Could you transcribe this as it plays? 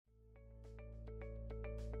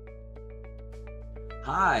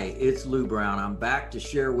Hi, it's Lou Brown. I'm back to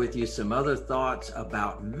share with you some other thoughts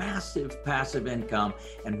about massive passive income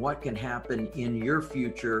and what can happen in your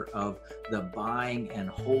future of the buying and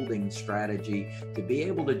holding strategy to be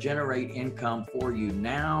able to generate income for you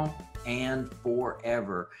now and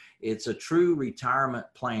forever. It's a true retirement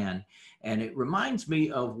plan. And it reminds me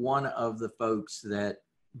of one of the folks that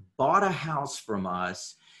bought a house from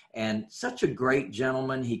us, and such a great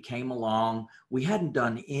gentleman. He came along. We hadn't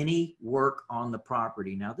done any work on the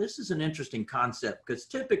property. Now, this is an interesting concept because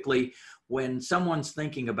typically when someone's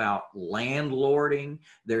thinking about landlording,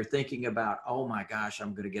 they're thinking about, oh my gosh,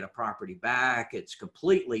 I'm going to get a property back. It's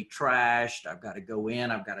completely trashed. I've got to go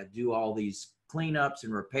in. I've got to do all these cleanups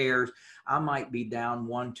and repairs. I might be down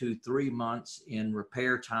 1, 2, 3 months in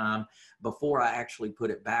repair time before I actually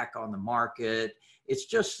put it back on the market. It's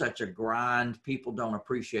just such a grind. People don't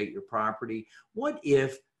appreciate your property. What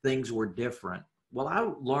if things were different? Well, I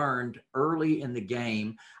learned early in the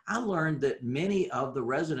game, I learned that many of the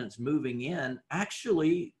residents moving in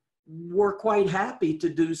actually were quite happy to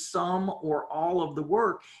do some or all of the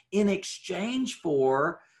work in exchange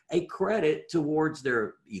for a credit towards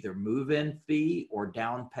their either move-in fee or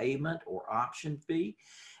down payment or option fee.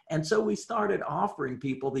 And so we started offering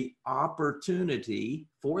people the opportunity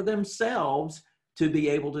for themselves to be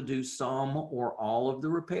able to do some or all of the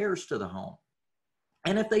repairs to the home.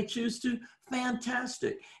 And if they choose to,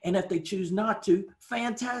 fantastic. And if they choose not to,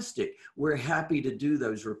 fantastic. We're happy to do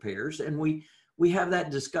those repairs. And we have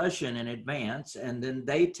that discussion in advance, and then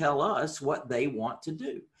they tell us what they want to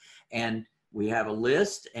do. And we have a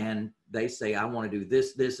list, and they say, I want to do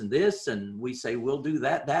this, this, and this. And we say, we'll do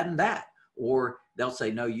that, that, and that. Or they'll say,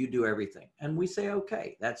 no, you do everything. And we say,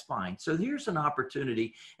 okay, that's fine. So here's an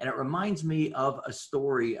opportunity. And it reminds me of a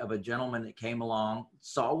story of a gentleman that came along,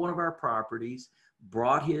 saw one of our properties,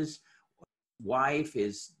 brought his wife,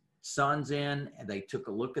 his sons in, and they took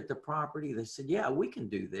a look at the property. They said, yeah, we can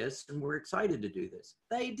do this. And we're excited to do this.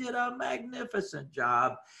 They did a magnificent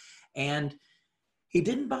job. And he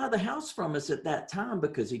didn't buy the house from us at that time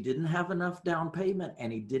because he didn't have enough down payment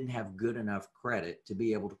and he didn't have good enough credit to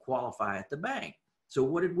be able to qualify at the bank. So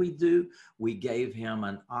what did we do? We gave him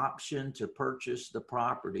an option to purchase the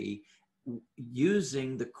property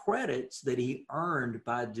using the credits that he earned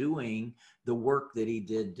by doing the work that he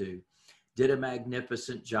did do. Did a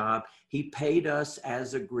magnificent job. He paid us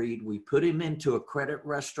as agreed. We put him into a credit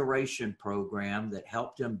restoration program that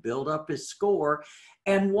helped him build up his score.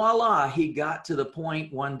 And voila, he got to the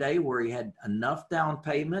point one day where he had enough down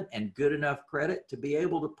payment and good enough credit to be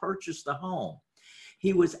able to purchase the home.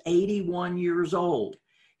 He was 81 years old.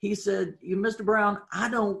 He said, Mr. Brown, I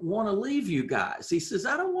don't want to leave you guys. He says,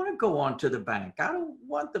 I don't want to go on to the bank. I don't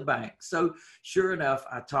want the bank. So sure enough,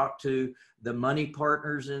 I talked to the money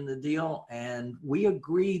partners in the deal, and we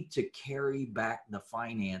agreed to carry back the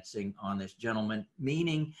financing on this gentleman,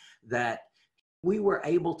 meaning that we were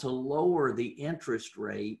able to lower the interest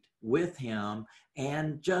rate with him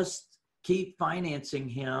and just keep financing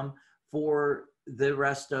him for the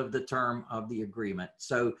rest of the term of the agreement.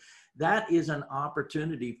 So that is an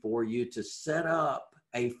opportunity for you to set up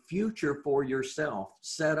a future for yourself,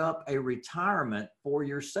 set up a retirement for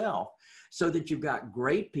yourself so that you've got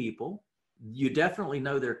great people. You definitely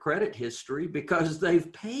know their credit history because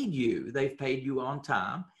they've paid you. They've paid you on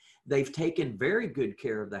time. They've taken very good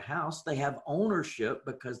care of the house. They have ownership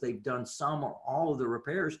because they've done some or all of the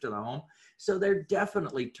repairs to the home. So they're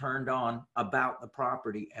definitely turned on about the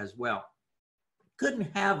property as well.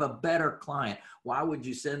 Couldn't have a better client. Why would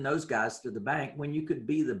you send those guys to the bank when you could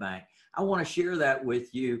be the bank? I want to share that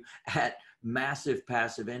with you at Massive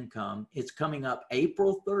Passive Income. It's coming up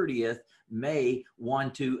April 30th, May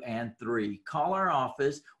 1, 2, and 3. Call our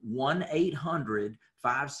office,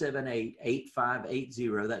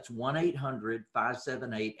 1-800-578-8580. That's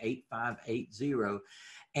 1-800-578-8580.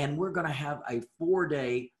 And we're going to have a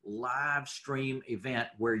 4-day live stream event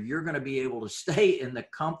where you're going to be able to stay in the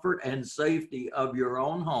comfort and safety of your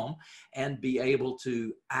own home and be able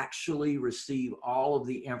to actually receive all of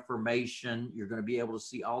the information. You're going to be able to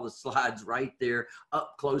see all the slides right there,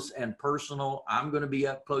 up close and personal. I'm going to be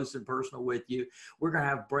up close and personal with you. We're going to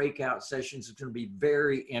have breakout sessions. It's going to be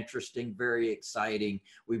very interesting, very exciting.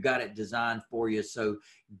 We've got it designed for you. So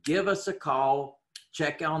give us a call.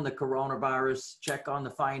 Check on the coronavirus, check on the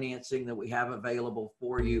financing that we have available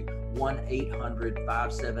for you,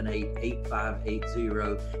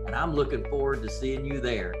 1-800-578-8580. And I'm looking forward to seeing you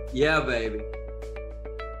there. Yeah, baby.